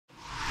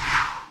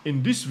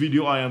In this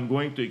video, I am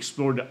going to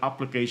explore the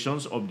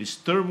applications of this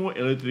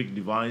thermoelectric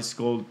device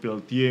called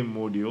Peltier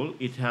module.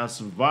 It has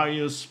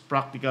various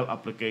practical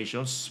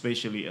applications,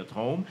 especially at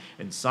home,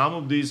 and some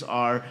of these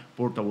are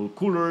portable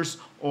coolers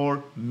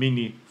or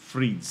mini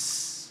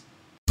fridges.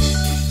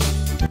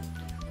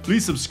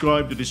 Please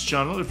subscribe to this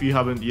channel if you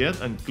haven't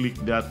yet and click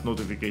that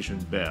notification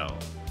bell.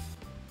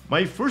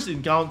 My first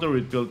encounter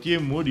with Peltier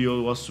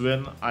module was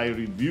when I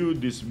reviewed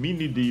this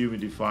mini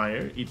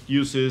dehumidifier. It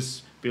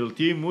uses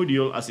Peltier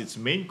module as its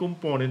main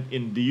component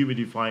in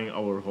dehumidifying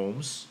our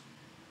homes.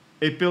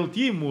 A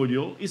Peltier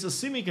module is a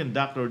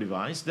semiconductor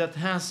device that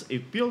has a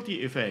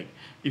Peltier effect.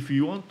 If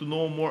you want to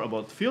know more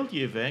about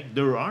Peltier effect,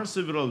 there are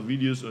several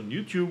videos on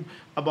YouTube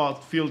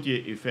about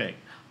Peltier effect.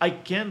 I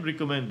can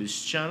recommend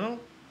this channel,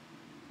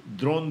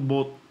 Drone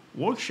Boat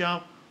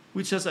Workshop,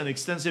 which has an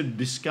extensive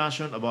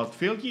discussion about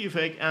Peltier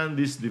effect and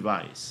this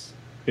device.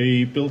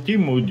 A Peltier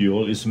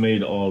module is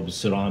made of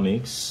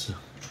ceramics.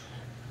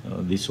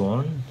 This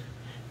one.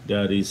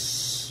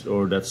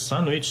 That's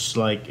sandwiched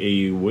like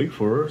a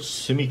wafer,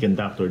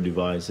 semiconductor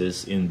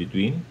devices in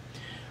between.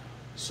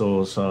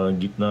 So sa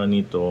gitna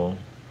nito,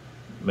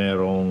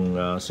 merong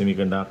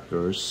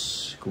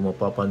semiconductors. Kung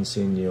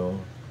mapapansin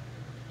nyo,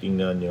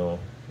 tingnan nyo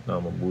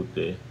na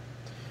mabuti.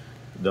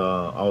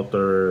 The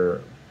outer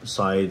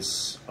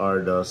sides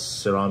are the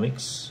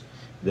ceramics.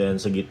 Then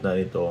sa gitna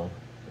nito,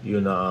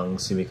 yun na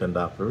ang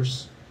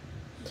semiconductors.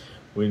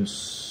 When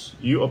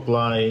you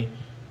apply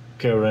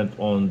current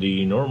on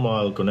the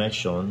normal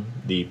connection,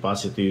 the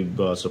positive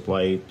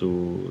supply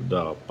to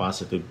the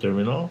positive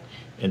terminal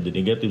and the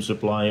negative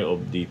supply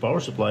of the power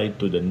supply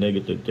to the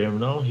negative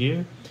terminal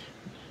here,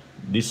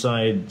 these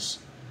sides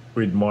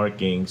with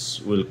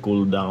markings will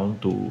cool down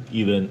to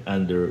even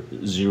under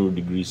 0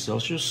 degrees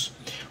Celsius,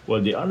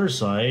 while the other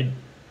side,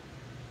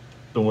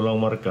 itong walang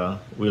marka,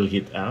 will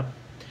heat up.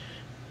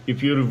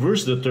 If you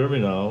reverse the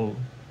terminal,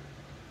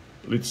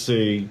 let's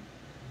say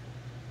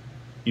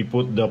you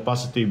put the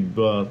positive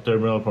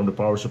terminal from the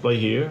power supply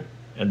here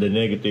and the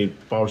negative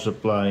power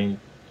supply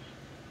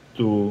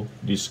to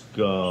this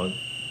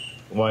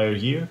wire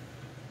here.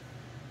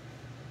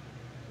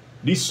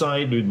 This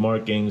side with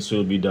markings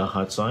will be the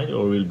hot side,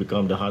 or will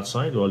become the hot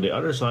side, while the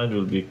other side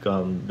will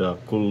become the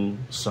cool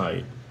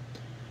side.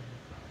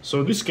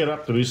 So this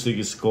characteristic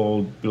is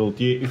called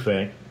Peltier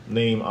effect,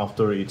 named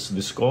after its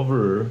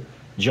discoverer,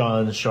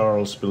 Jun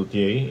Charles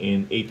Peltier,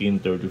 in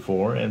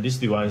 1834, and this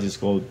device is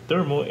called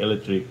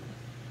thermoelectric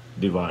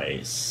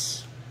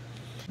device.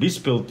 These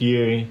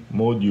Peltier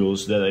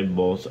modules that I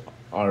bought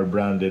are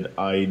branded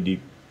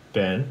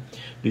ID10.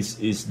 This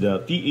is the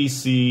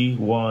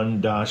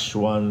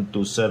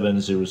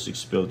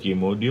TEC1-12706 Peltier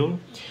module.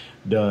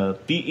 The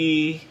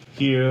TE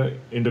here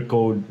in the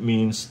code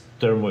means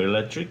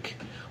thermoelectric,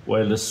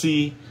 while the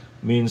C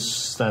means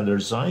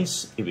standard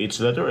size. If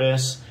it's letter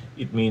S,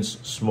 it means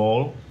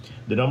small.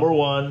 The number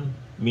 1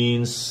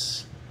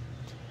 means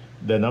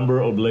the number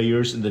of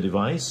layers in the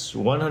device.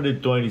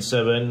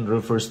 127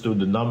 refers to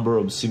the number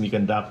of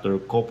semiconductor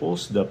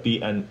couples, the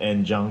P and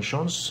N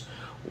junctions,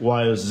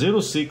 while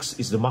 06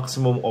 is the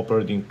maximum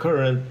operating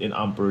current in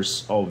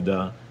amperes of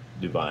the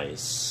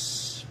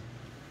device.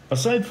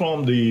 Aside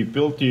from the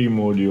Peltier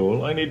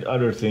module, I need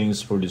other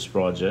things for these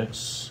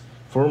projects.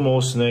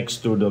 Foremost next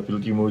to the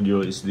Peltier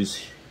module is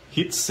this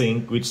heat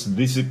sink, which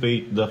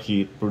dissipates the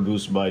heat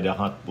produced by the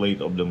hot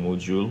plate of the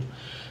module.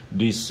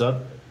 This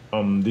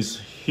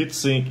heat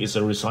sink is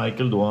a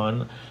recycled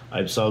one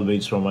I've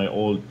salvaged from my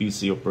old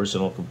PC or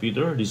personal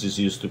computer. This is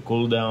used to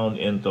cool down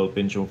Intel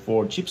Pentium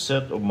 4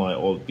 chipset of my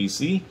old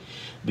PC.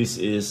 This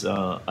is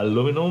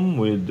aluminum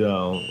with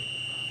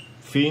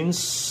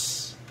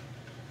fins,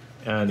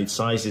 and its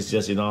size is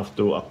just enough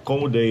to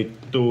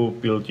accommodate 2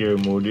 Peltier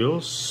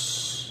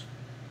modules.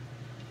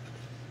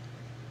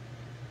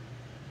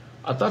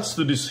 Attached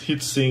to this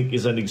heat sink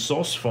is an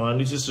exhaust fan,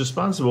 which is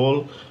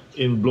responsible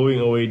in blowing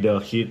away the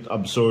heat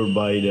absorbed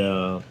by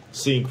the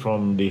sink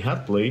from the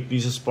hot plate.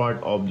 This is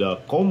part of the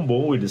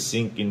combo with the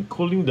sink in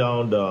cooling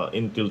down the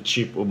Intel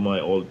chip of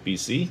my old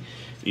PC.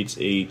 It's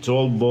a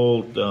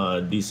 12-volt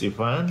DC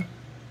fan.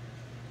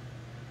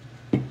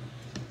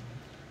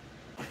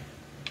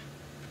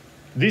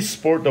 This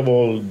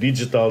portable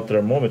digital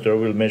thermometer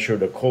will measure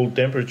the cold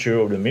temperature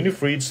of the mini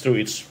fridge through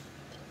its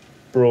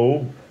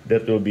probe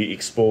that will be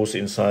exposed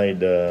inside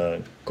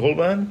the cold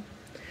band.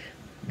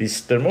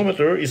 This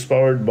thermometer is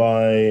powered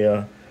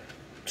by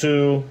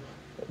 2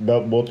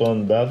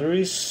 button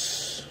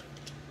batteries,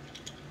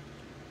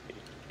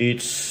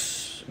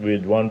 each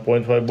with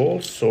 1.5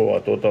 volts, so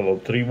a total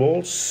of 3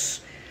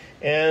 volts.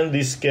 And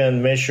this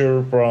can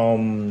measure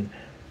from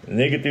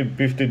negative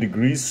 50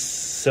 degrees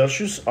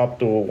Celsius up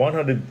to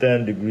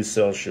 110 degrees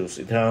Celsius.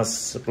 It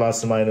has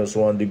plus minus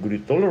 1 degree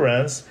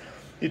tolerance.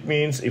 It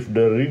means if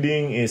the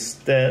reading is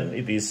 10,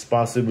 it is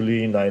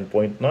possibly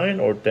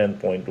 9.9 or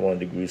 10.1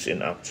 degrees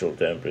in actual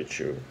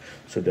temperature.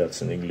 So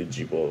that's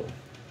negligible.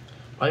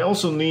 I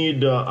also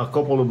need a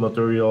couple of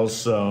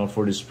materials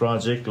for this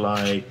project,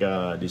 like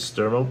this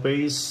thermal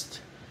paste,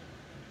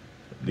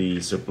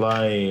 the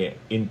supply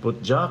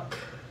input jack,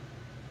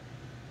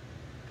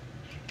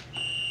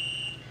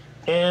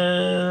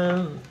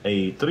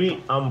 a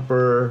 3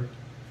 ampere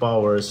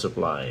power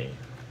supply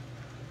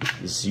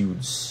is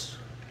used.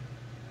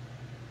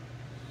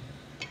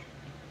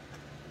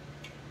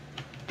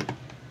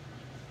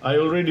 I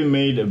already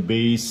made a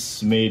base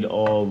made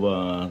of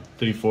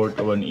 3/4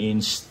 of an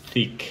inch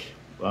thick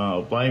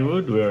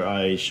plywood where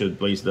I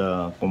should place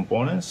the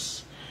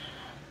components.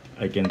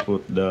 I can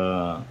put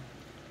the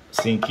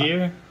sink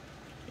here,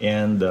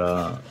 and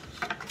the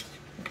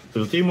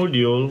Peltier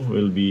module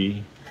will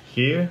be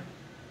here.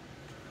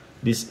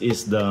 This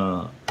is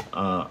the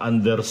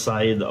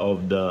underside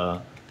of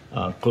the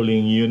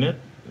cooling unit.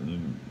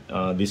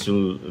 This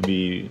will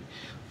be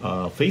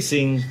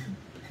facing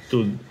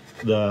to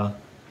the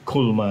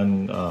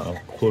Coolman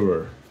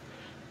cooler.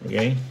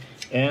 Okay,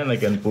 and I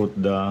can put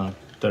the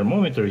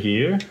thermometer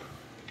here.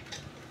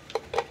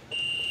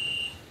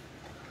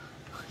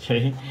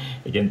 Okay,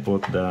 I can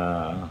put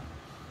the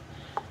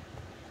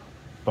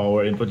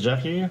power input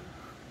jack here.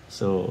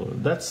 So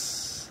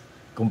that's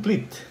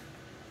complete.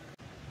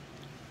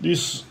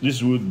 This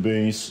wood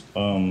base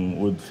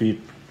would fit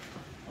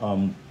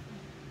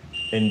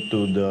into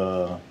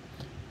the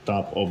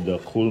top of the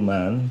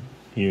Coolman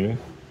here.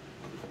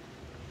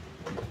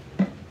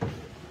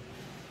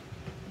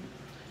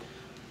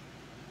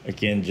 I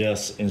can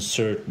just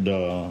insert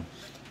the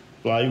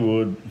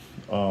plywood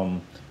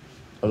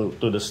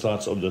to the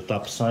slots of the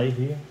top side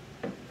here.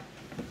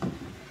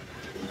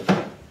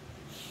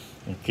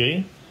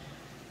 Okay.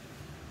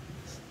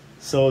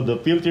 So the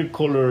Peltier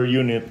cooler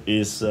unit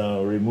is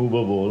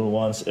removable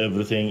once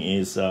everything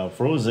is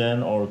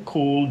frozen or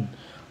cooled.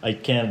 I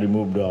can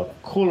remove the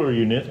cooler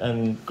unit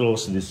and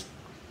close this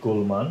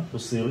Coolman to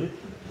seal it.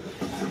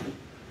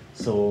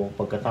 So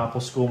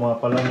pagkatapos ko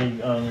mapalamig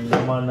ang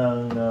laman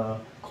ng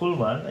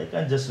Coolman, I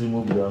can just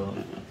remove the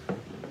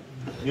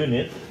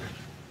unit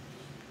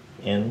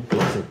and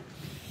close it.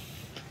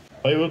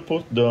 I will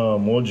put the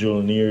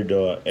module near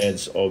the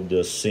edge of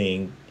the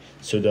sink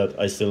so that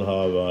I still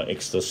have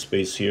extra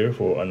space here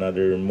for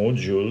another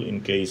module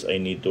in case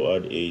I need to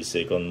add a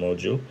second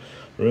module.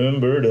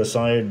 Remember, the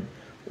side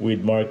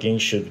with marking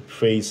should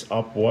face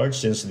upward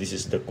since this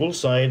is the cool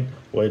side,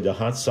 while the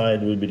hot side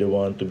will be the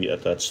one to be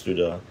attached to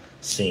the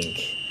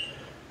sink.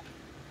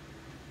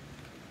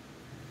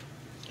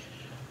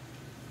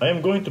 I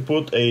am going to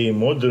put a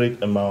moderate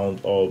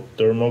amount of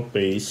thermal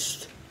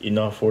paste,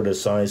 enough for the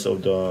size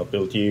of the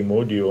Peltier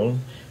module.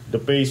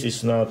 The paste is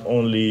not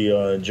only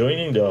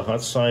joining the hot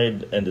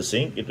side and the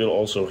sink, it will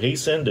also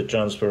hasten the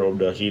transfer of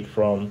the heat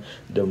from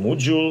the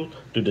module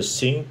to the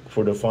sink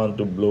for the fan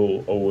to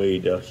blow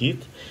away the heat.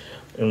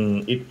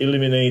 It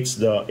eliminates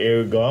the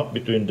air gap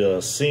between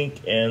the sink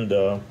and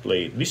the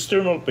plate. This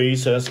thermal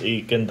paste has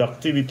a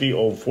conductivity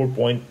of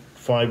 4.5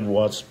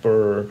 watts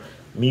per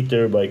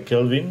meter by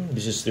Kelvin.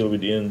 This is still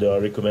within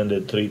the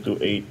recommended 3 to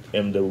 8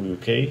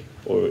 MWK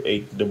or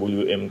 8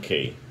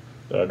 WMK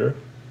rather.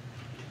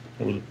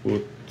 We'll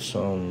put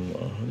some,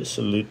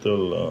 just a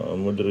little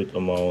moderate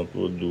amount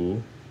will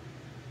do.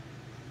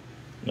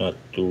 Not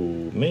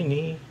too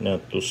many,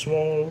 not too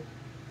small,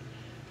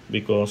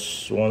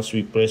 because once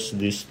we press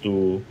this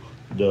to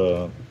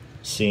the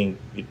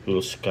sink, it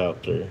will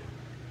scatter.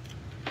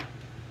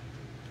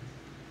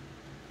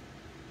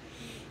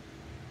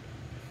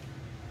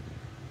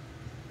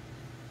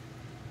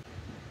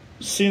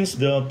 Since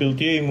the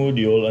Peltier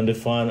module and the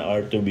fan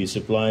are to be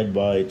supplied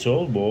by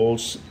 12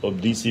 volts of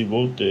DC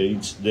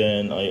voltage,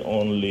 then I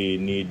only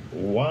need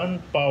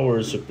one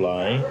power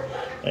supply.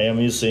 I am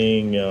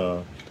using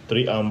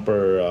 3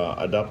 ampere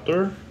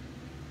adapter.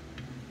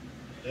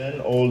 Then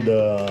all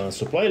the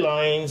supply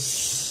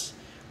lines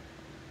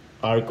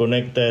are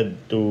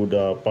connected to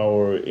the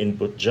power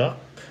input jack.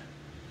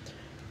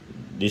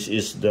 This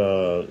is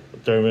the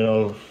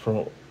terminal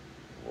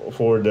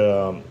for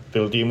the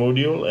Peltier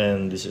module,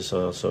 and this is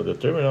also the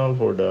terminal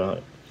for the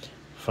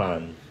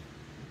fan.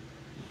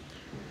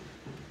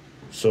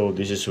 So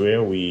this is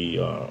where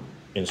we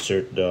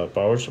insert the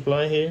power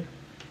supply here.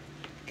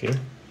 Okay,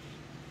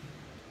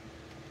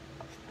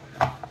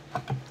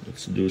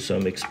 let's do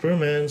some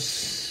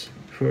experiments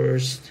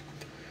first.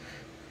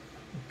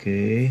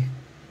 Okay,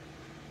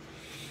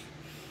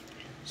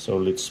 so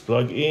let's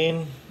plug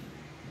in.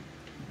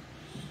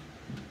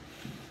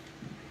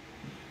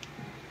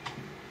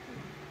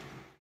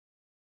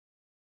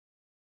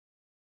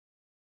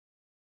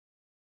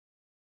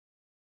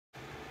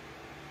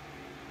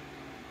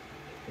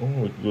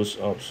 Oh, it goes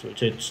up. So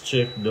let's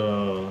check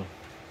the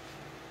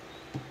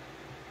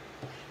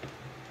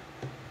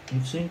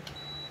heatsink.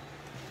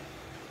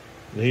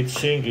 The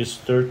heatsink is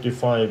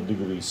 35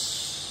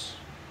 degrees.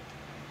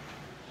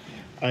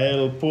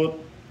 I'll put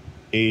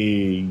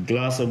a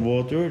glass of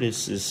water.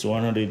 This is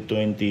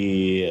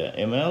 120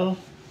 ml.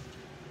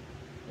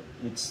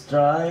 It's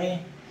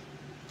dry.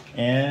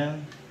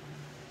 And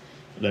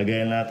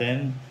lagay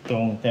natin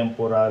itong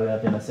temporary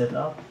natin na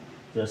setup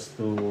just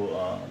to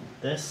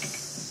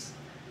test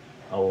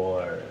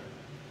our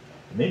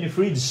mini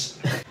fridge.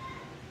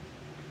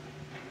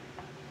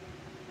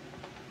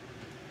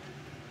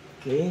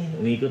 Okay,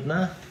 umikot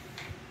na.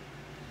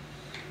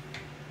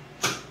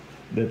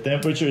 The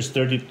temperature is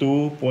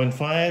 32.5,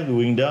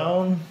 going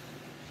down.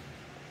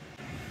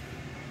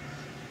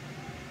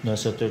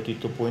 Nasa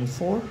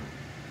 32.4.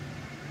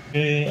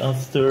 Okay,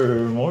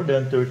 after more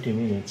than 30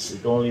 minutes,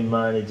 it only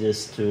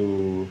manages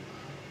to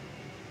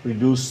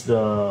reduce the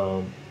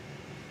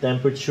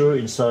temperature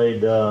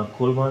inside the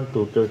coolant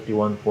to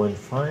 31.5.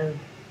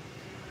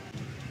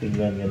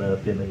 Tingnan nga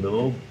natin ang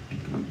loob.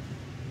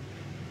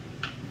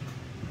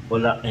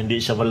 Wala,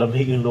 hindi siya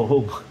malamig yung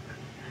loob.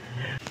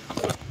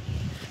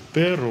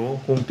 Pero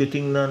kung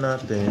titingnan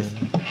natin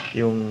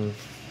yung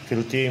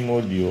Peltier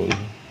module,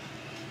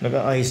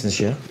 nag-a-ice na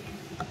siya.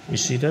 You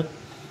see that?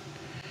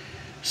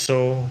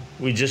 So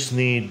we just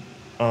need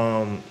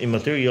a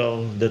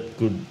material that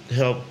could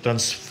help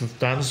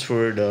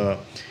transfer the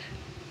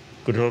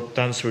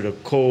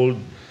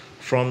cold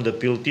from the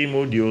Peltier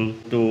module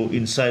to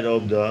inside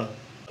of the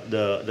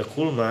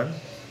coolant.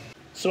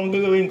 So ang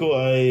gagawin ko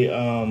ay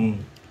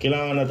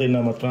kailangan natin na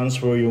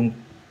ma-transfer yung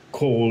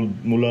cold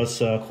mula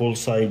sa cold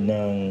side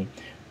ng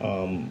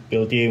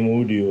Peltier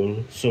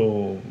module.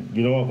 So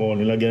ginawa ko,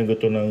 nilagyan ko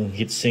to ng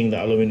heatsink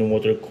na aluminum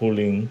water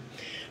cooling.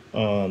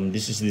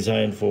 This is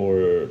designed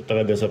for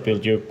talaga sa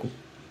Peltier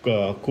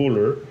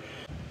cooler.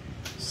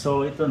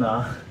 So ito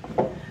na,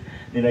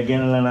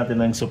 nilagyan na lang natin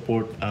ng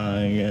support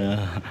ang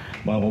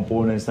mga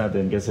components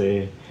natin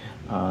kasi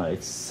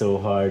it's so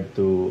hard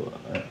to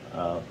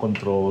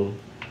control.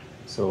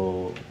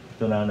 So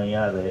ito na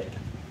nangyari.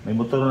 May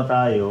motor na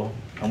tayo,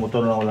 ang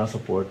motor na walang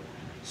support.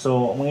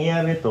 So ang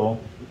mangyayari nito,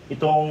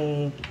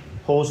 itong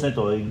hose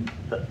nito ay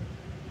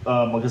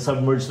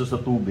mag-submerge to sa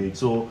tubig.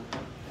 So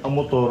ang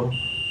motor,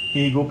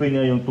 hihigupin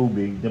niya yung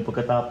tubig, then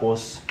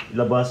pagkatapos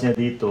ilabas niya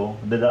dito,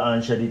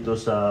 dadaan siya dito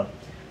sa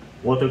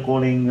water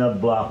cooling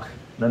block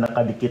na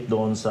nakadikit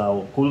doon sa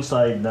cool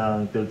side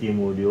ng Peltier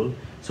module.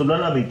 So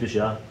lalamig to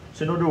siya.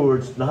 So in other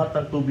words, lahat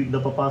ng tubig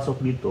na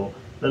papasok dito,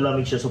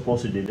 lalamig siya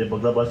supposedly. Then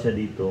paglabas niya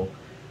dito,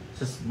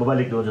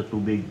 babalik doon sa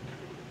tubig.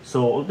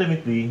 So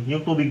ultimately,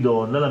 yung tubig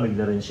doon, lalamig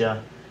na rin siya.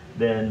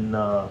 Then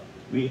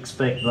we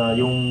expect na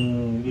yung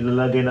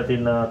ilalagay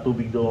natin na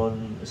tubig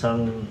doon,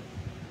 isang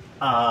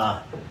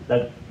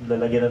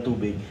lalagyan ng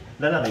tubig,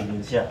 lalamig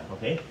din siya.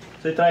 Okay?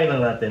 So i-try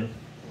lang natin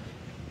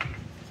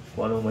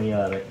kung anong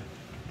mangyari.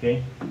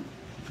 Okay?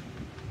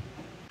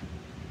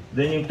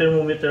 Then yung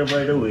thermometer,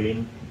 by the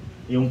way,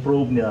 yung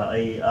probe niya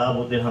ay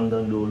aabot din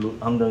hanggang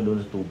doon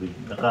sa tubig.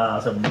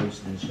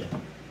 Naka-submerge din siya.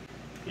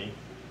 Okay?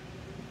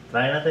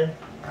 Try natin.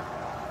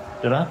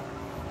 Ito na.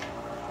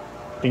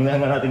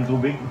 Tingnan nga natin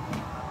tubig.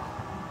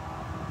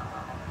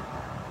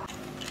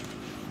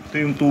 Ito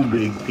yung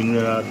tubig.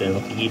 Tingnan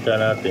natin. Makikita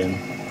natin.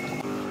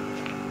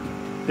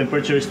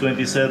 Temperature is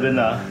 27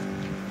 na.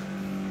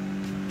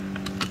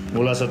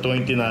 Mula sa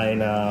 29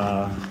 na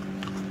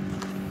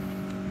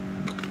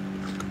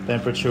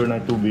temperature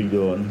ng tubig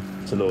doon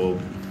sa loob.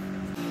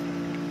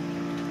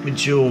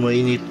 Medyo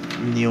mainit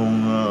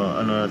yung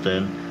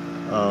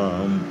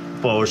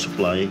power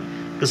supply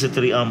kasi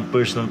 3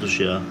 amperes lang to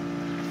siya.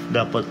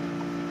 Dapat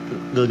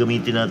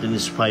gagamitin natin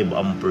is 5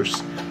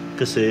 amperes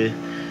kasi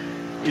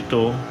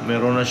ito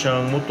meron na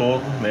siyang motor,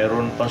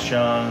 meron pa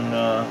siyang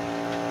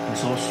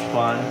exhaust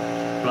fan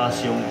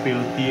plus yung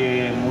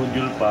Peltier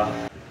module pa.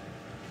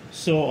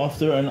 So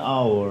after an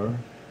hour,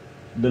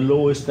 the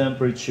lowest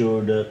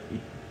temperature that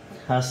it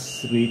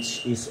has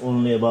reached is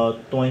only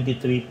about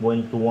 23.1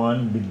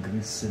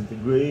 degrees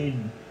centigrade.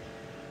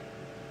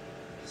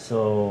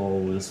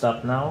 So we'll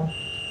stop now.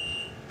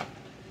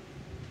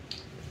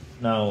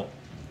 Now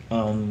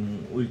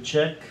we'll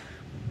check.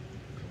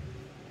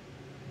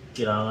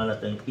 Kailangan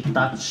natin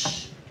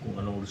i-touch kung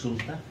anong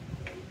resulta.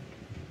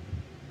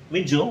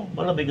 Medyo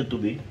malamig ang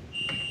tubig.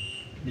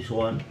 This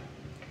one,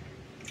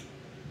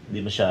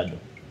 hindi masyado.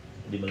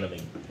 Hindi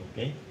malamig.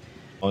 Okay?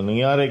 Ang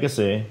nangyari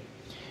kasi,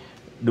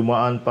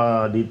 dumaan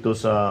pa dito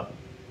sa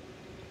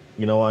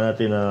ginawa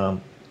natin na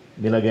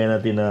nilagay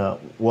natin na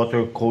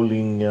water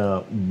cooling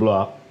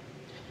block.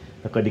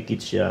 Nakadikit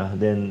siya.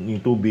 Then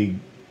yung tubig,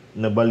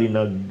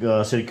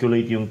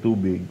 nag-circulate yung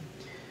tubig.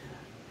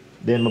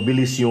 Then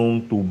mabilis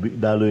yung tubig,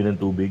 daloy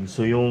ng tubig.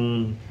 So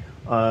yung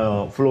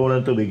flow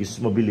ng tubig is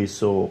mabilis.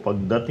 So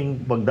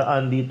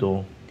pagdaan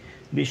dito,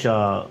 hindi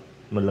siya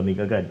malamig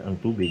agad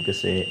ang tubig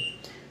kasi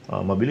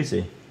mabilis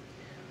eh.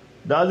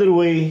 The other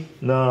way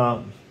na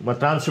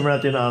matransfer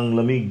natin ang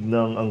lamig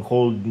ang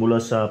cold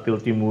mula sa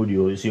Peltier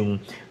module is yung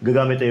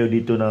gagamit tayo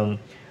dito ng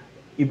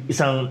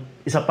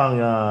isa pang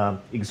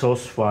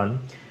exhaust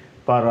fan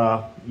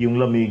para yung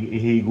lamig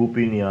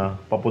ihigupin niya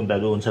papunta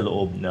doon sa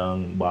loob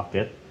ng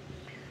bucket.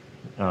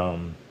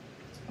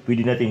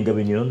 Pwede natin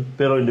gawin yun.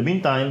 Pero in the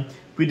meantime,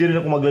 pwede rin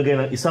ako maglagay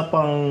ng isa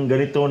pang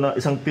ganito na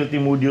isang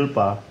Peltier module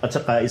pa at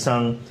saka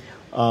isang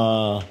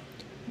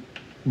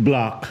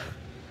block.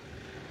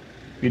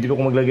 Pwede ko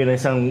maglagay ng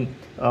isang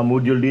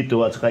module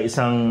dito at saka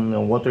isang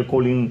water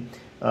cooling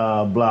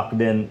block.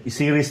 Then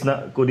i-series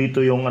na ko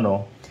dito yung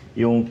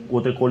yung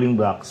water cooling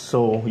block.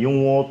 So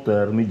yung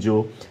water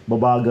medyo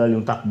babagal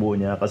yung takbo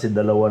niya kasi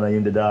dalawa na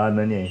yung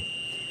dadaanan niya eh.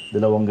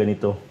 Dalawang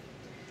ganito.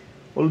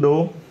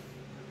 Although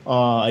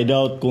I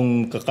doubt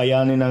kung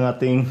kakayanin ng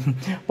ating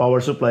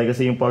power supply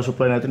kasi yung power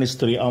supply natin is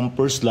 3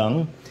 amperes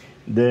lang.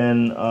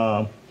 Then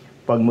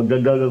pag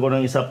magdagdag ako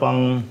ng isa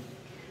pang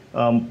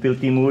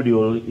Peltier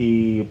module,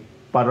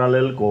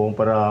 i-parallel ko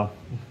para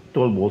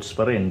 12 volts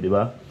pa rin, di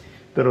ba?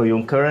 Pero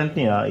yung current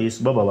niya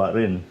is bababa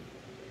rin.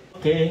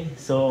 Okay,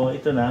 so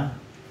ito na.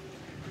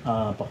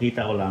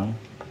 Pakita ko lang.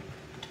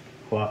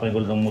 Kuhakin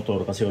ko lang ng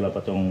motor kasi wala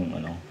pa tong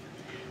ano.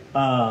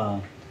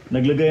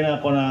 Naglagay na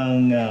ako ng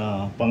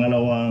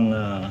pangalawang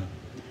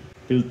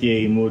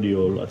Peltier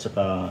module at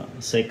saka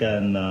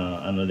second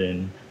ano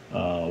din,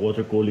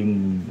 water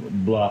cooling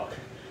block.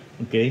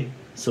 Okay?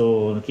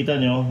 So nakita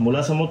nyo,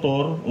 mula sa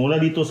motor,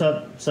 mula dito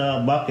sa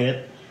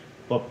bucket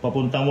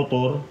papuntang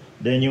motor,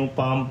 then yung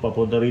pump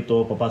papunta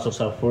rito, papasok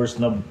sa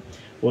first na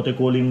water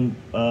cooling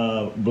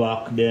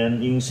block, then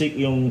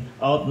yung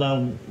out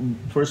ng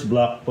first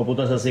block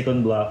papunta sa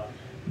second block,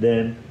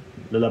 then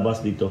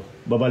lalabas dito,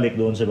 babalik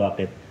doon sa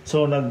bucket.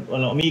 So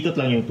umiikot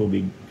lang yung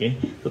tubig. Okay?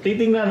 So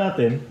titingnan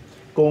natin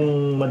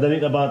kung madali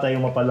na ba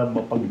tayong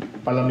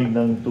mapalamig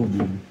ng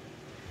tubig.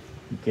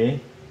 Okay?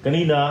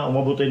 Kanina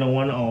umabot tayo ng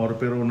 1 hour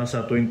pero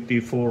nasa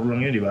 24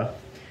 lang yun, di ba?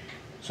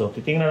 So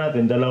titingnan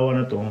natin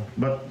dalawa na to.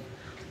 But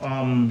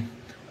I'm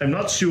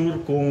not sure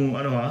kung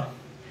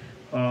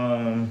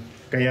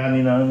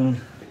kayanin ng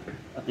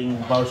ating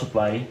power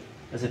supply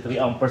kasi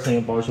 3 amperes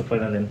na yung power supply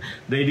natin.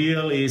 The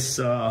ideal is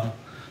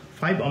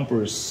 5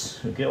 amperes,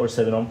 okay, or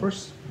 7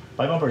 amperes.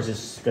 5 amperes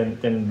is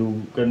can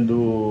do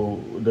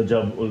the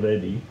job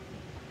already.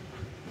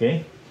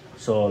 Okay,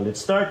 so let's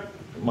start.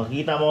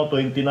 Makikita mo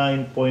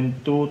 29.2,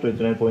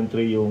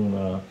 29.3 yung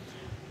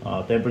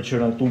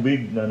temperature ng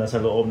tubig na nasa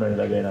loob na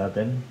nilagay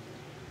natin.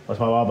 Mas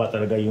mababa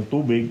talaga yung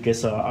tubig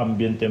kaysa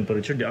ambient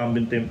temperature. The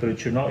ambient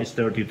temperature now is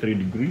 33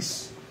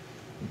 degrees.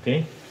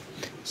 Okay,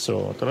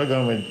 so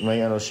talagang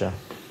may ano siya.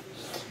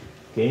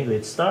 Okay,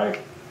 let's start.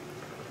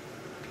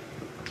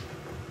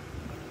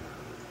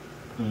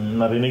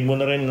 Narinig mo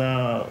na rin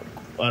na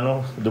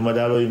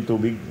dumadalo yung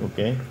tubig.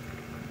 Okay.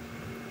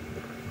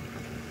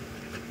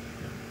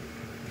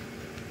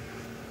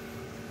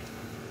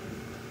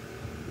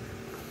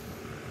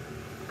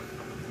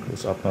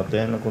 Close up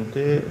natin na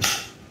konti.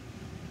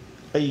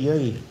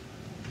 Ay.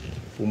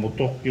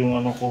 Pumutok yung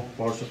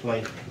power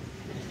supply.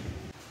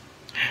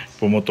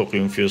 Pumutok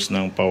yung fuse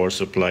ng power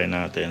supply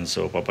natin.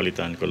 So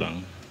papalitan ko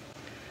lang.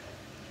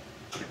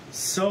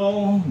 So,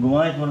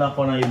 gumamit muna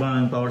ako ng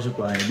ibang power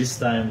supply. This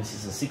time, this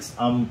is a 6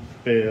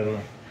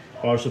 ampere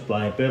power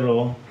supply.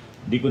 Pero,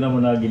 di ko na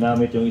muna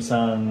ginamit yung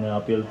isang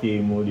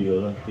Peltier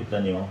module. Kita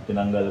nyo,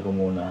 tinanggal ko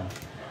muna.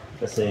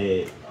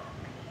 Kasi,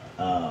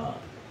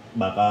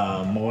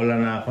 baka mawala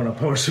na ako ng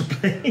power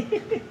supply.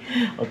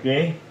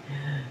 Okay?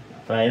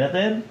 Try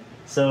natin.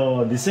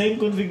 So, the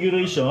same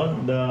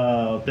configuration. The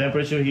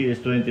temperature here is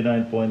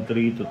 29.3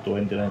 to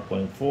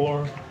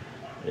 29.4.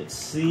 Let's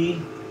see.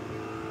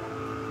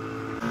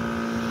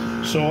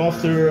 So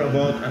after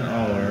about an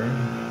hour,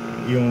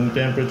 yung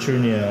temperature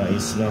niya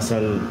is nasa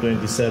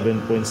 27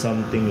 point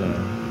something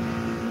lang.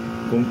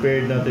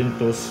 Compared natin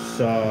to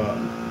sa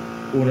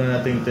una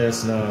nating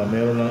test na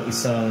meron ng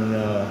isang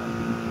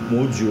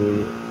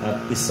module at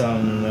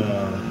isang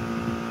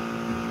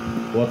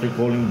water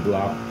cooling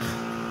block,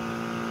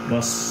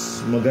 mas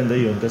maganda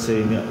yun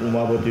kasi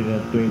umabot yun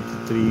ng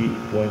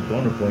 23.1 or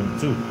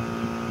 0.2.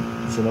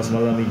 So mas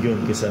malamig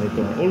yun kaysa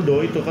nito.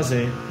 Although ito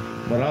kasi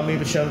marami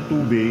pa siyang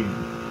tubig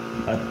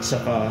at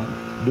saka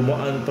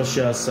dumaan pa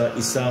siya sa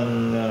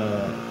isang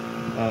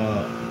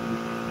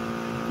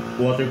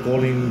water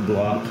cooling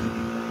block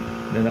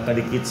na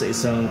nakadikit sa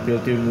isang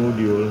Peltier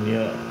module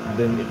niya.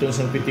 Then itong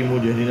isang Peltier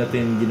module hindi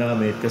natin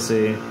ginamit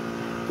kasi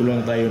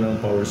kulang tayo ng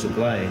power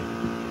supply.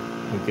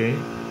 Okay?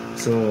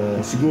 So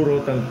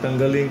siguro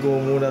tanggalin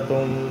ko muna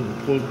tong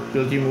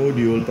Peltier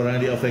module para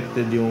hindi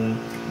affected yung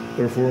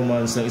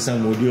performance ng isang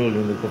module,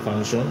 yung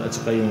nagpa-function, at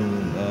saka yung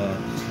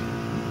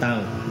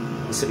tank.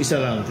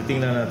 Isa lang,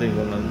 titingnan natin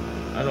kung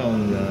ano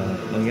ang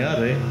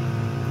nangyari.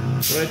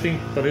 So I think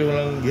pareho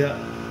lang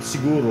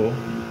siguro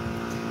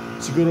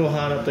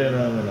hanap tayo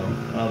ng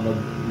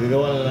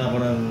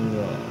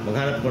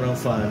maghanap ko ng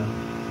fan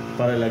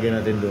para ilagay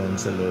natin doon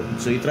sa loob.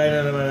 So i-try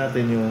na naman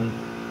natin yung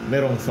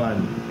merong fan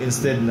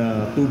instead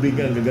na tubig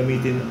ang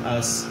gagamitin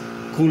as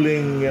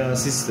cooling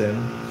system.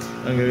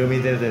 Ang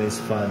gagamitin natin is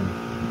fan.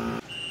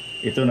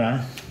 Ito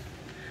na.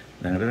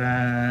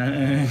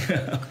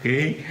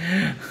 Okay.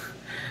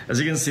 As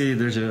you can see,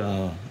 there's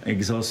a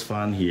exhaust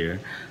fan here.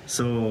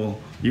 So,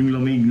 yung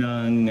lamig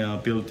ng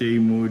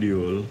Peltier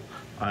module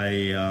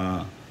ay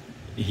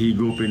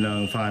higupin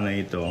ng fan na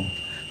ito.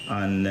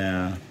 And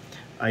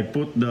I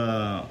put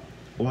the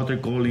water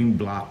cooling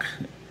block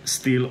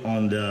still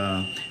on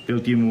the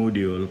Peltier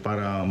module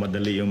para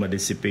madali yung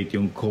ma-dissipate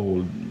yung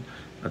cold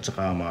at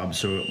saka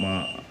ma-absorb,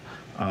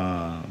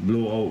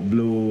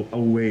 blow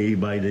away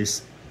by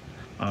this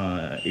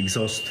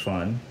exhaust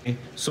fan. Okay.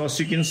 So, as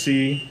you can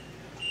see,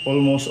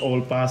 almost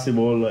all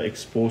possible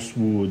exposed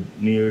wood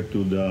near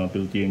to the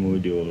Peltier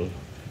module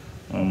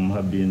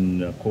have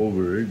been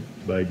covered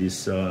by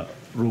this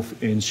roof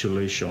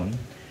insulation.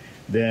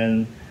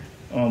 Then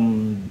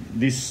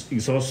this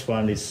exhaust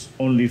fan is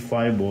only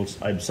 5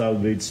 volts. I've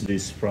salvaged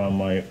this from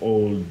my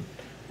old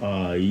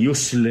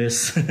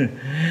useless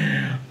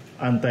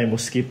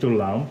anti-mosquito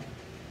lamp.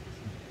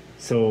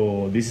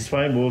 So this is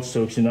 5 volts.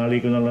 So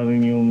sinali ko na lang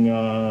yung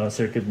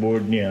circuit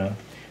board niya.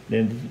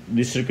 Then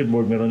this circuit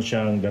board meron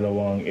siyang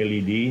dalawang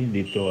LED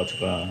dito at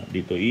saka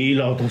dito.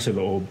 Iilaw to sa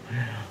loob.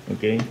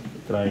 Okay,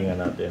 try nga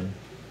natin.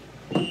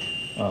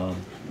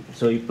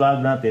 So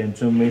i-plug natin.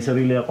 So may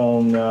sarili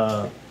akong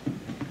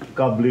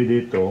kable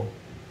dito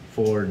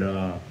for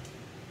the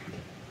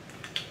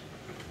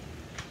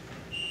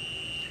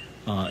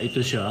ito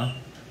siya.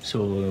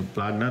 So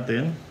plug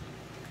natin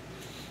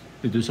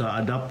dito sa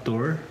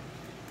adapter.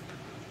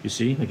 You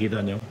see,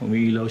 nakita niyo,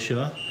 umiilaw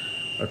siya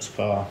at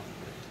saka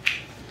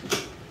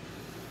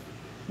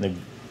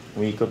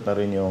nag-uikot na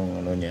rin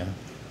yung ano niya.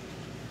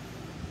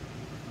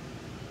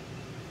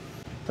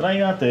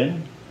 Try natin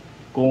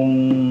kung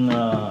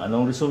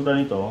anong resulta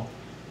nito.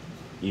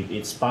 If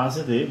it's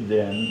positive,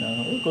 then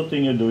we'll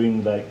continue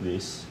doing like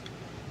this.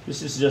 This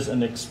is just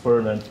an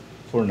experiment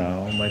for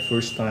now. My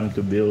first time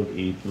to build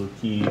a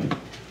Peltier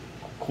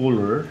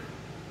cooler.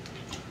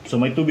 So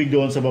may tubig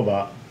doon sa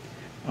baba.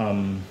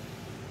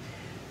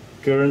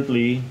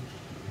 Currently,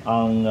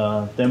 ang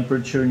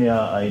temperature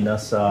niya ay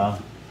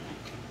nasa,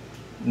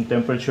 yung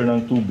temperature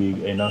ng tubig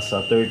ay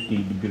nasa 30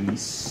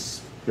 degrees.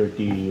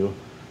 30.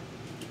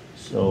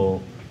 So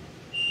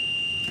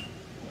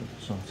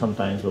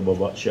sometimes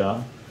bababa siya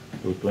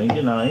to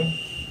 29.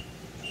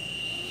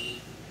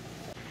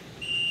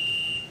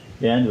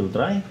 Then we'll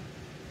try.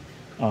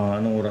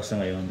 Anong oras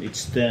na ngayon?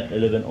 It's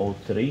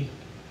 11:03.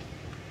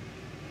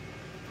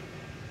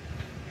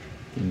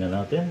 Tingnan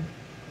natin.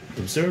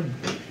 Observe.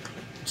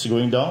 It's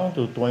going down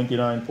to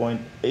 29.8.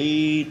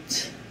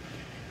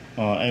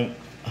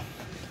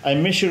 I'm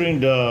measuring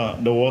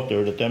the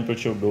water, the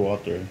temperature of the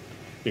water,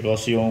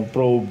 because yung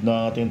probe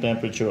na ating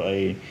temperature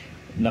ay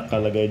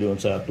nakalagay doon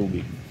sa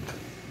tubig.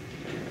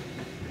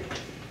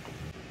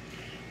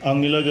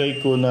 Ang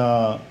nilagay ko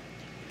na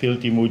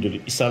Peltier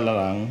module, isa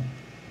lang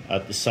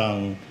at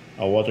isang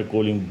water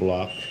cooling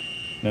block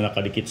na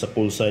nakadikit sa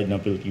cool side ng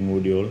Peltier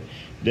module.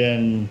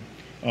 Then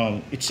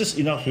it's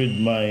just enough with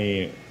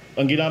my,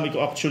 ang ginamit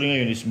ko actually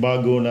ngayon is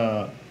bago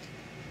na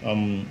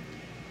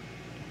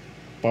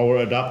power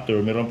adapter.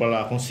 Meron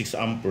pala akong 6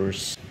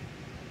 amperes.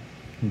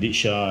 Hindi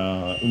siya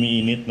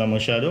umiinit na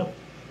masyado.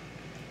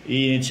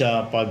 Iinit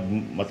siya pag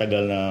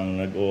matagal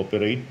nang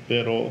nag-ooperate,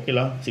 pero okay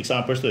lang, 6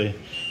 amperes to eh.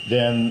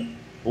 Then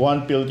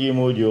one Peltier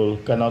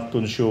module cannot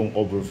consume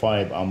over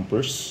 5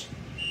 amperes.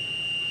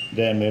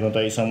 Then meron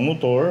tayo isang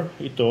motor,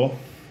 ito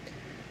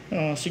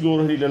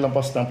siguro hindi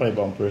lalampas ng 5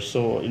 amperes.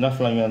 So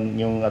enough lang yan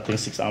yung ating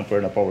 6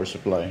 ampere na power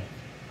supply.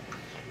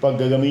 Pag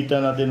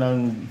gagamitan natin ng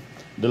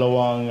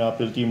dalawang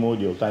Peltier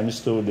module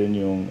times 2 din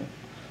yung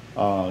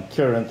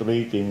current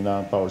rating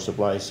ng power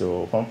supply.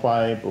 So from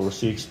 5 or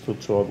 6 to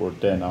 12 or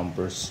 10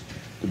 amperes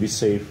to be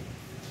safe.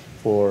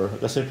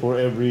 Kasi for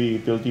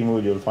every Peltier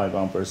module 5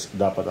 amperes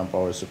dapat ang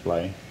power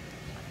supply.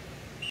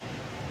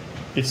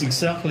 It's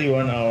exactly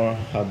 1 hour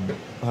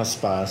has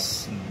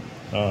passed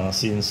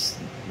since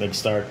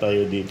nag-start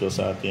tayo dito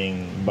sa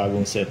ating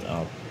bagong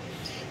setup,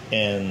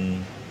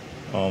 and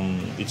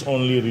it's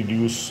only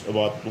reduced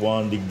about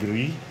 1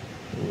 degree.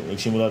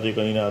 Nagsimula tayo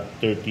kanina at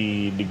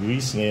 30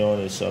 degrees,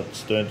 ngayon it's at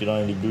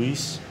 29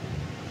 degrees.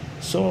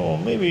 So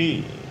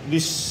maybe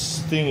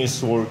this thing is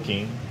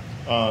working.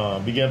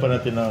 Bigyan pa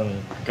natin ng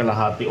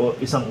kalahati o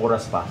isang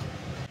oras pa.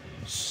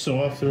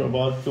 So after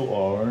about 2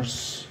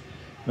 hours,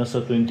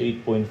 nasa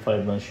 28.5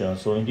 na siya.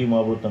 So hindi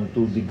maabot ng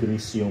 2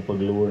 degrees yung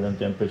pag-lower ng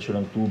temperature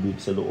ng tubig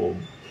sa loob.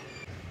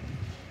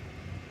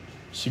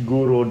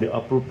 Siguro the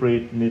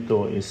appropriate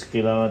nito is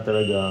kailangan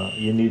talaga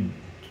you need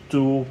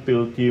 2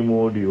 Peltier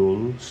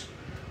modules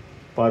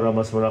para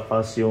mas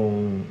malakas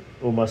yung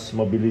o mas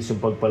mabilis yung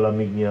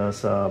pagpalamig niya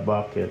sa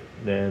bucket.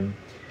 Then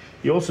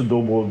you also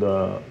double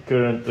the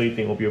current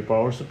rating of your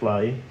power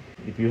supply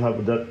if you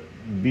have that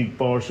big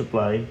power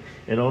supply,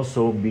 and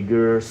also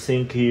bigger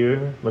sink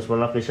here, mas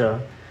malaki siya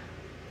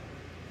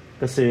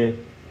kasi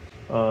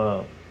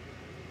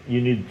you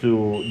need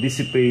to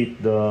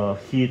dissipate the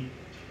heat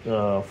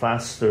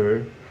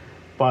faster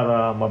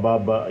para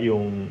mababa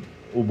yung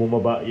o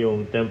bumaba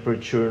yung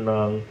temperature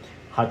ng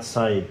hot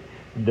side.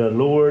 The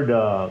lower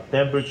the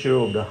temperature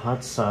of the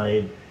hot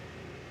side,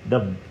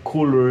 the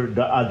cooler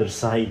the other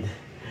side.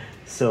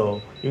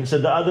 So yung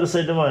sa the other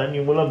side naman,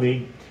 yung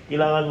malamig,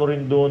 kailangan mo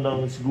rin doon ng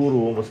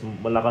siguro mas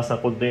malakas na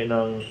konti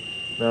ng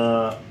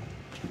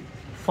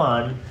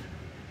fan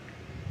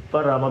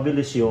para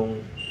mabilis yung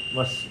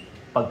mas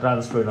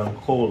pag-transfer ng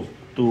cold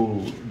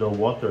to the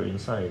water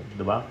inside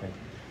the bucket.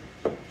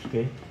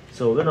 Okay?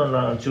 So, gano'n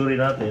lang ang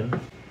theory natin.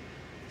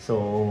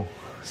 So,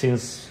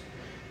 since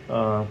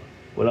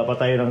wala pa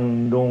tayo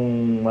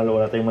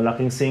wala tayong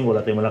malaking sink,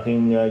 wala tayong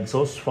malaking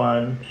exhaust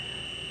fan,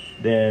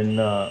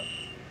 then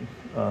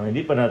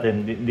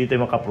hindi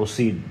tayo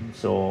makaproceed.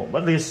 So,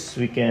 but at least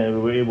we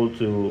were able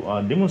to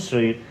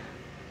demonstrate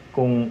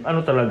kung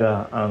ano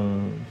talaga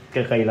ang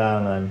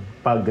kakailangan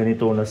pag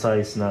ganito na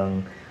size ng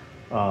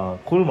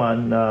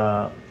Coolman na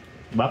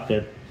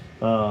bucket,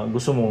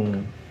 gusto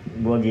mong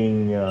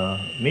maging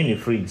mini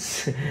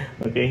fridge.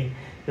 Okay?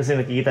 Kasi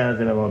nakikita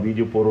natin ng mga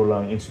video, puro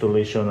lang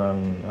installation ng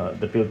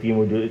the Peltier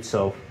module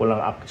itself,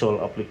 walang actual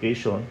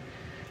application.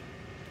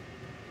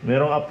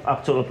 Merong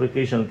actual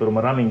application pero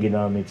maraming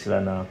ginamit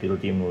sila na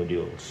Peltier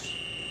modules.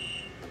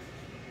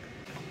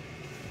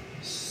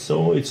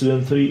 So it's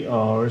been 3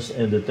 hours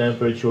and the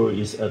temperature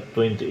is at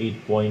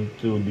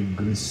 28.2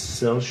 degrees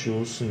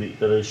Celsius. Hindi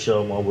talaga siya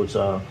umabot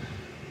sa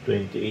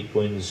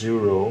 28.0.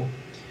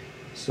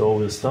 So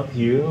we'll stop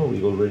here.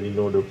 We already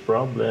know the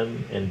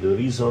problem and the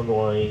reason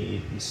why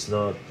it is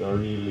not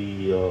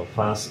really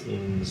fast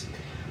in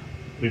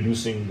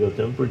reducing the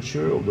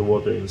temperature of the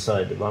water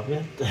inside the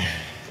bucket.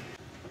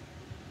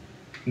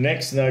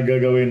 Next na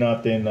gagawin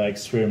natin na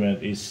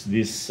experiment is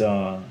this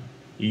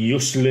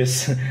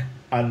useless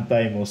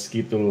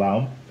Anti-Mosquito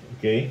lamp.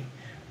 Okay?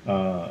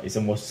 It's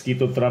a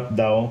mosquito trap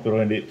daw pero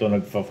hindi ito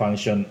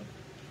nagfa-function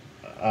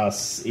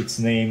as its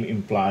name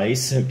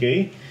implies.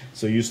 Okay?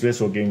 So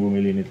useless, huwag kayong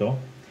bumili nito.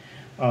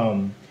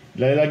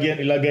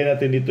 Ilagay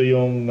natin dito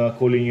yung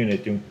cooling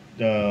unit, yung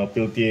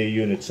Peltier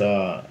unit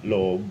sa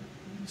loob.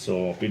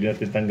 So pwede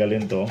natin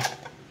tanggalin to.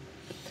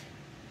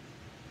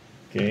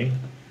 Okay?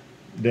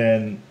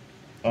 Then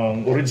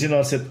ang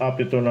original setup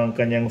ito ng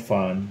kanyang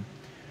fan,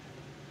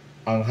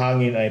 ang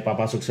hangin ay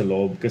papasok sa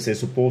loob kasi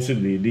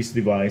supposedly this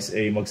device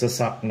ay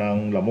magsasak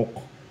ng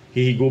lamok.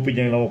 Hihigupin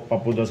niya yung lamok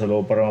papunta sa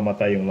loob para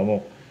mamatay yung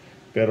lamok.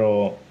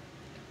 Pero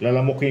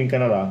lalamukin ka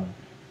na lang,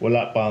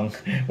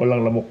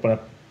 walang lamok pa na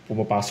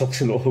pumapasok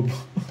sa loob.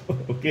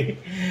 Okay?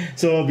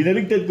 So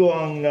binaligtad ko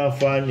ang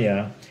fan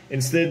niya.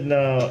 Instead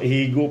na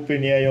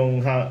hihigupin niya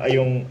ang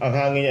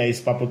hangin niya is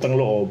papuntang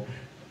loob,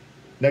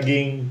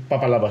 naging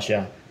papalabas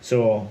siya.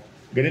 So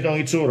ganito ang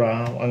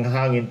itsura, ang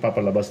hangin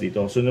papalabas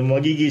dito. So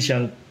magiging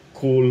siyang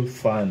cool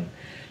fan.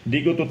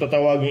 Hindi ko ito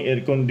tatawagin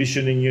air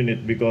conditioning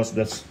unit because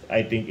that's,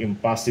 I think,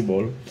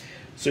 impossible.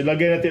 So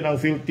ilagay natin ang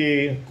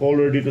Peltier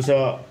Cooler dito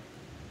sa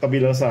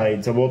kabilang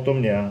side, sa bottom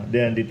niya.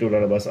 Then dito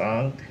lalabas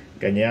ang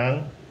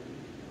kanyang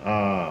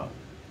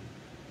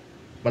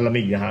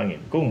malamig na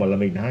hangin. Kung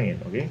malamig na hangin.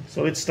 Okay?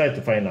 So let's try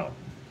to find out.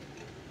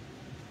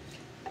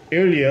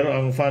 Earlier,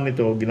 ang fan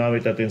ito,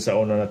 ginamit natin sa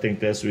una nating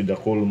test with the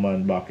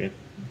Coolman bucket.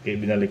 Okay,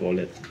 binalik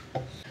ulit.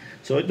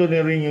 So ito na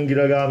rin yung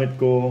ginagamit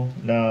ko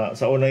na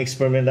sa unang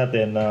experiment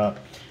natin na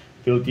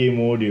Peltier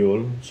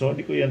module. So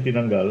hindi ko yan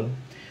tinanggal.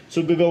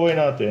 So gagawin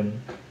natin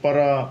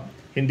para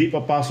hindi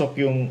papasok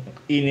yung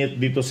init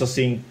dito sa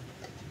sink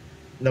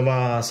na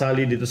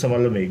masali dito sa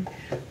malamig.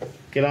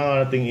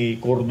 Kailangan nating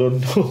i-cordon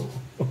to.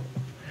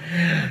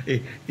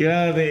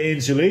 Kailangan natin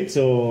i-insulate.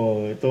 So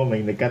ito,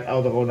 may nag-cut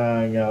out ako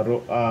ng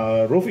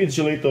roof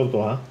insulator to,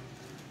 ha.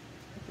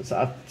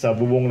 Sa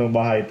bubong ng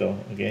bahay to.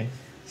 Okay.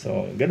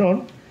 So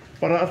ganon.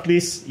 Para at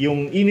least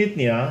yung init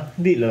niya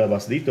hindi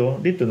lalabas dito.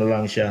 Dito na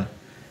lang siya.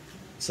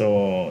 So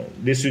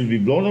this will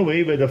be blown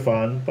away by the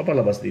fan.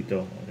 Papalabas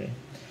dito. Okay.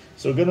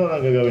 So ganun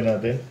ang gagawin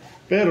natin.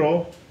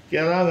 Pero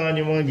kailangan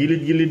yung mga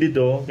gilid-gilid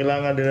dito,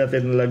 kailangan din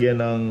natin lagyan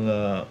ng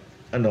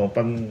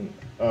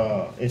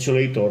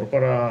insulator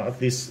para at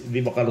least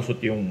hindi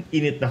makalusot yung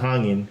init na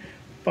hangin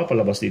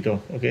papalabas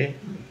dito. Okay?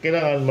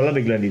 Kailangan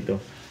malamig lang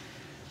dito.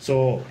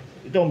 So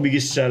ito ang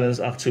biggest challenge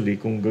actually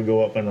kung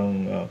gagawa ka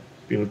ng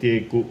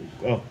Peltier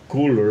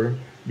cooler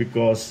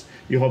because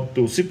you have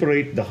to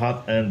separate the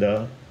hot and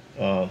the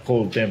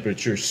cold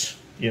temperatures.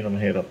 Yan ang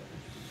mahirap.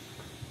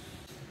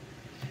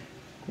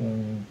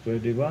 Kung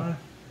pwede ba?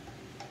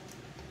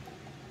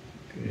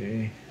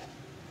 Okay.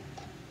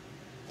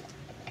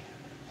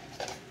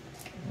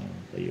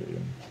 Tayo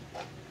yun.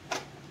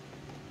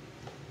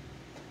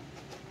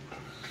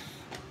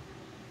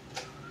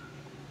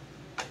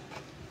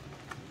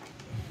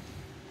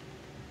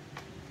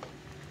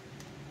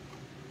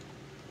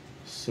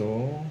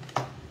 So,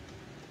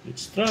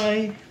 let's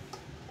try.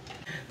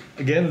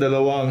 Again,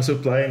 dalawa ang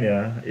supply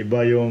niya.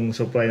 Iba yung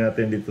supply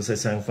natin dito sa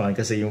isang fan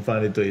kasi yung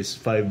fan dito is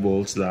 5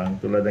 volts lang.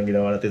 Tulad ng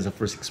ginawa natin sa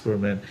first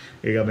experiment.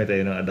 Gagamit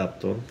tayo ng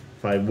adapter.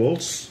 5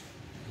 volts.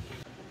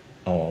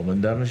 Oh,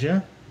 mandar na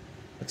siya.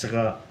 At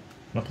saka,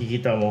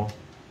 makikita mo,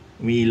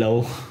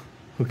 umiilaw.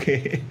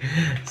 Okay?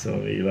 So,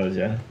 umiilaw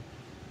siya.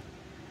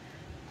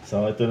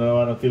 So, ito na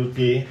naman ang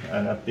Peltier.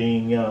 Ang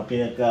ating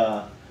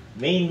pinaka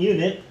main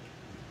unit.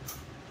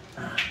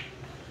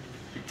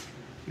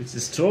 Which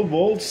is 12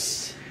 volts.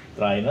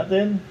 Try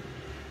natin.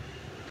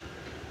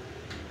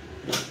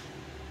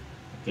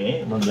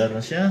 Okay, mandar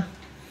na siya.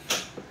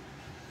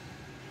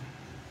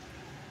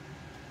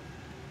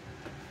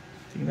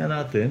 Tingnan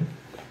natin.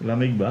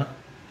 Lamig ba?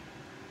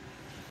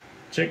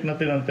 Check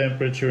natin ang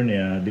temperature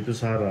niya dito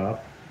sa harap.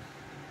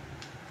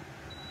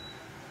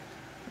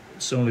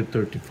 It's only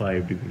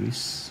 35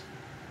 degrees.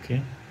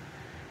 Okay.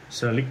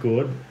 Sa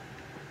likod,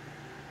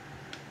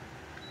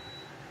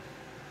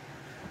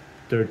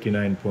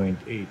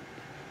 39.8.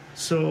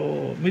 So,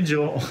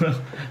 medyo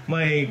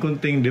may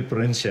kunting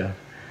difference siya.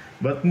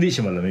 But hindi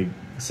siya malamig.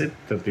 Kasi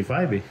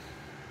 35 eh.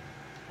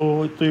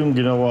 So, ito yung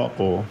ginawa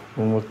ko.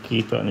 Kung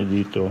makikita niyo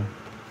dito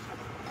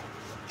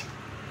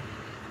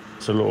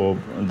sa loob,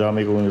 ang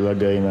dami kong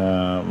nilagay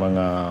na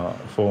mga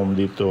foam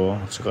dito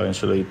at saka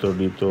insulator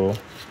dito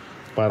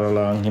para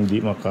lang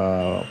hindi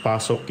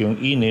makapasok yung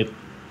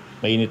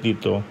mainit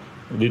dito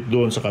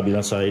doon sa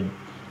kabilang side,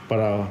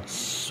 para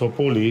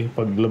hopefully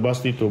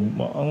paglabas dito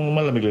ang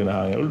malamig lang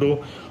na hangin.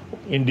 Although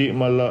hindi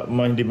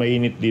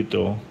mainit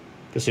dito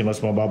kasi mas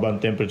mababa ang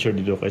temperature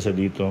dito kaysa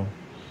dito,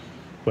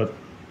 but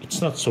it's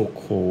not so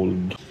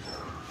cold.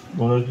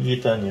 Kung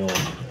nakikita nyo,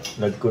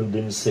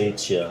 nag-condensate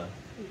siya.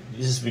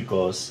 This is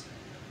because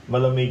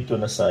malamig to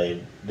na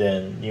side,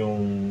 then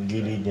yung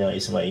gilid niya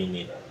is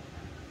mainit.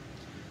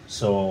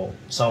 So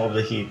some of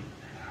the heat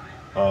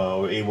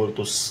were able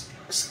to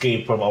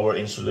escape from our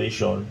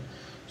insulation.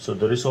 So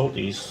the result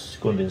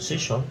is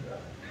condensation.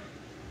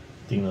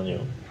 Tingnan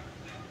nyo.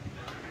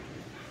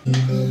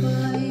 Ikaw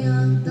ba ay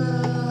ang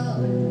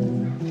tao?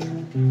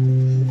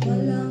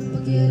 Walang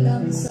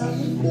pakialam sa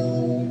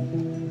mundo,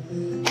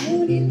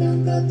 ngunit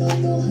ang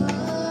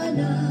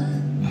katotohanan,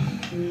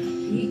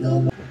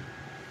 ikaw ba?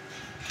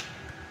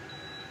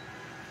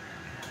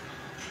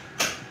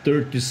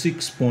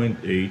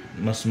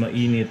 36.8, mas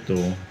mainit to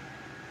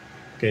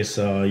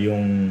kaysa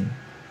yung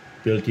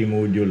Peltier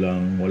module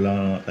lang.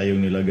 Wala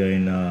tayong nilagay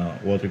na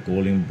water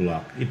cooling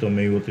block. Ito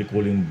may water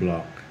cooling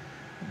block,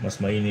 mas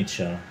mainit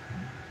siya.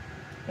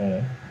 Oh,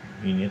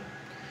 init.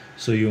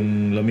 So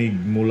yung lamig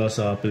mula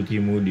sa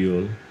Peltier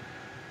module,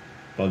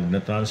 pag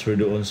na-transfer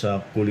doon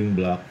sa cooling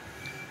block,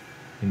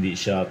 hindi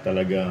siya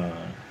talaga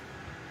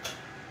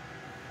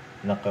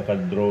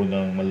nakaka-draw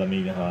ng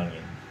malamig na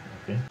hangin.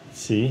 Okay?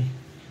 See?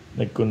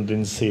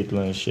 Nag-condensate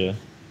lang siya.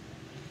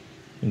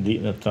 Hindi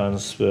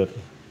na-transfer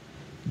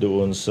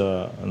doon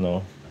sa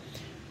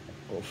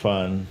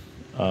fan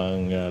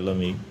ang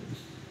lamig.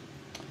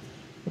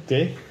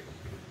 Okay?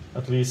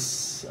 At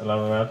least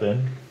alam na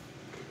natin.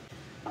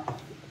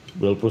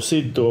 We'll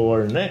proceed to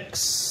our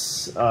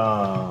next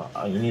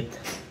ang init.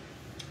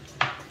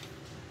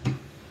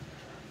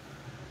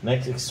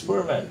 Next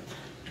experiment.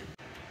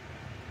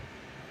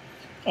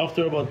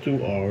 After about 2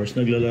 hours,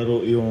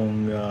 naglalaro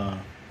yung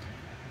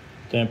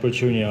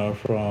temperature niya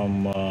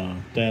from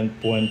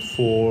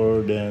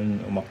 10.4, then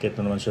umakyat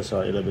na naman siya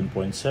sa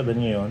 11.7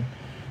 ngayon.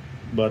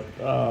 But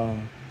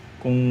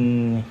kung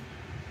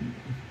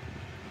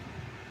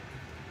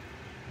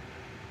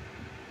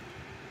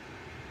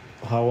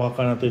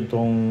hawakan natin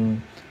itong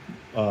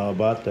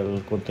bottle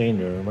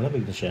container,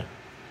 malamig na siya.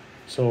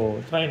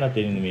 So try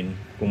natin inumin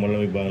kung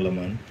malamig ba ang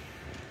laman.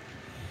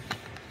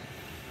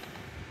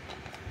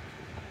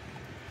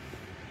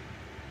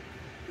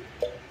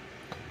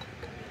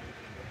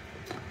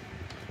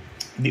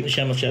 Hindi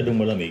siya masyadong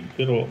malamig,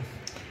 pero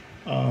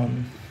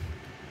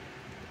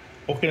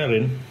okay na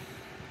rin.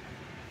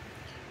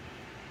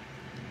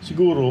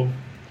 Siguro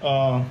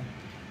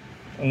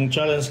ang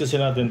challenge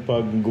kasi natin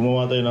pag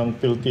gumawa tayo ng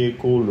Peltier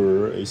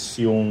Cooler is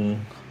yung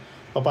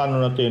paano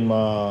natin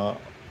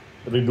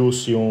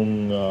ma-reduce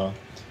yung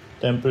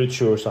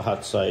temperature sa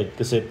hot side.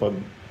 Kasi pag,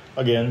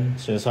 again,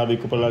 sinasabi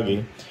ko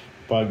palagi,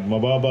 pag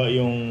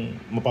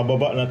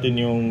mapababa natin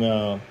yung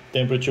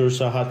temperature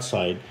sa hot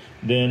side,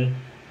 then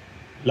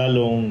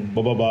lalong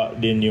bababa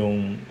din yung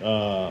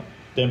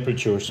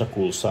temperature sa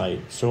cool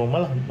side. So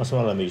mas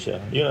malamig siya.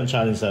 Yun ang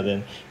challenge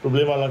natin.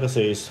 Problema lang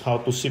kasi is how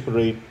to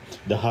separate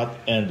the hot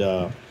and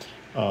the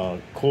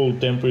cold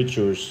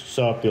temperatures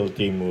sa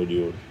Peltier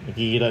module.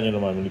 Nakikita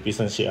nyo naman, manipis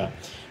lang siya.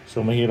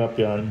 So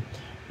mahirap yan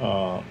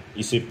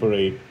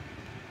i-separate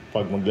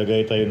pag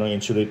maglagay tayo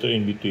ng insulator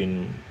in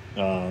between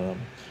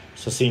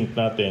sa sink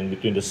natin,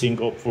 between the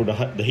sink for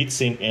the heat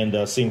sink and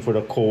the sink for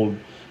the cold.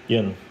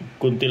 Yan,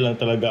 kunti lang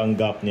talaga ang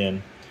gap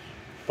niyan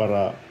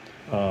para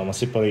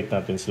ma-separate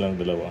natin silang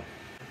dalawa.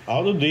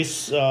 Out of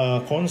this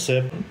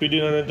concept, pwede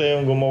na rin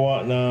tayong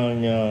gumawa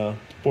ng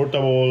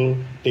portable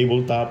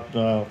tabletop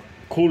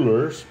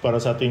coolers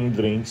para sa ating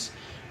drinks.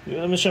 Hindi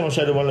naman siya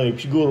masyado malamig.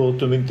 Siguro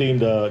to maintain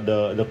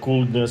the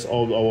coolness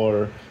of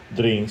our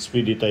drinks,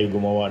 pwede tayo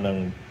gumawa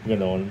ng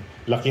ganoon.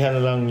 Lakihan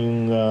na lang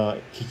yung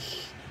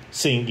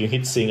sink, yung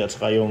heat sink at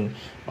saka yung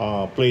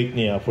plate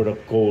niya for the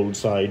cold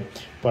side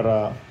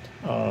para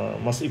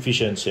mas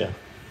efficient siya.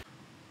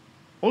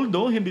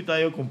 Although hindi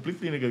tayo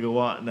completely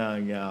nagagawa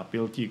ng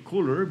Peltier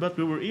Cooler, but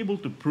we were able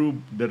to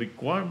prove the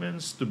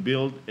requirements to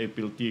build a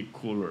Peltier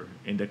Cooler.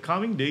 In the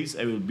coming days,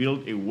 I will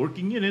build a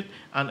working unit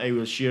and I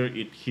will share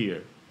it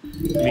here.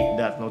 Click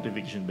that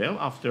notification bell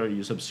after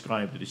you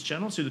subscribe to this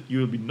channel so that you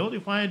will be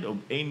notified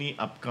of any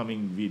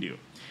upcoming video.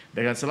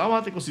 Daghang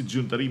salamat, ako si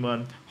Jun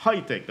Tariman.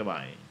 High Tech,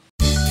 bye!